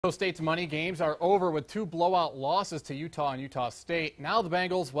Idaho State's money games are over with two blowout losses to Utah and Utah State. Now the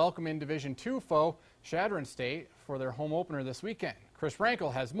Bengals welcome in Division II foe Chadron State for their home opener this weekend. Chris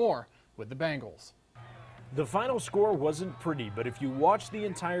Rankel has more with the Bengals. The final score wasn't pretty, but if you watch the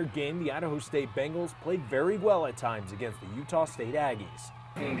entire game, the Idaho State Bengals played very well at times against the Utah State Aggies.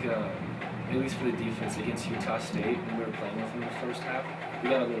 I think, at least for the defense against Utah State, when we were playing with them in the first half, we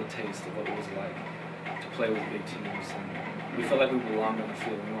got a little taste of what it was like to play with big teams. And we felt like we belonged on the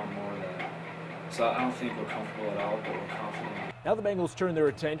field and we want more of that. So I don't think we're comfortable at all, but we're confident. Now the Bengals turn their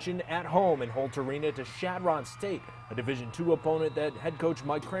attention at home in Holt Arena to Chadron State, a Division II opponent that head coach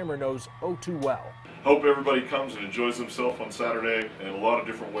Mike Kramer knows oh too well. Hope everybody comes and enjoys themselves on Saturday in a lot of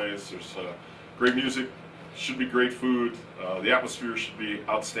different ways. There's great music, should be great food, the atmosphere should be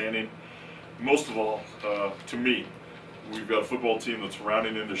outstanding. Most of all, to me, we've got a football team that's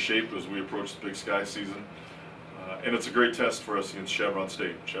rounding into shape as we approach the Big Sky season. And it's a great test for us against Chadron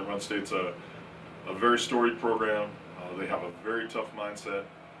State. Chadron State's a very storied program. They have a very tough mindset,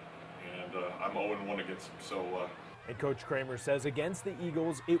 and I'm 0-1 against them. So, Head coach Kramer says against the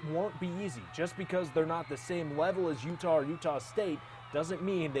Eagles, it won't be easy. Just because they're not the same level as Utah or Utah State doesn't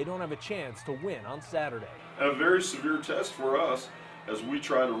mean they don't have a chance to win on Saturday. A very severe test for us as we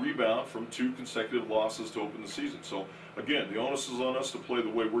try to rebound from 2 consecutive losses to open the season. So again, the onus is on us to play the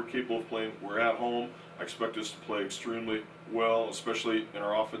way we're capable of playing. We're at home. I expect us to play extremely well, especially in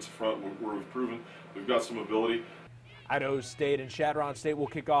our offensive front where we've proven we've got some ability. Idaho State and Chadron State will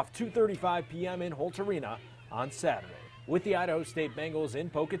kick off 2:35 p.m. in Holt Arena on Saturday. With the Idaho State Bengals in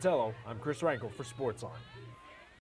Pocatello, I'm Chris Rankel for Sportsline.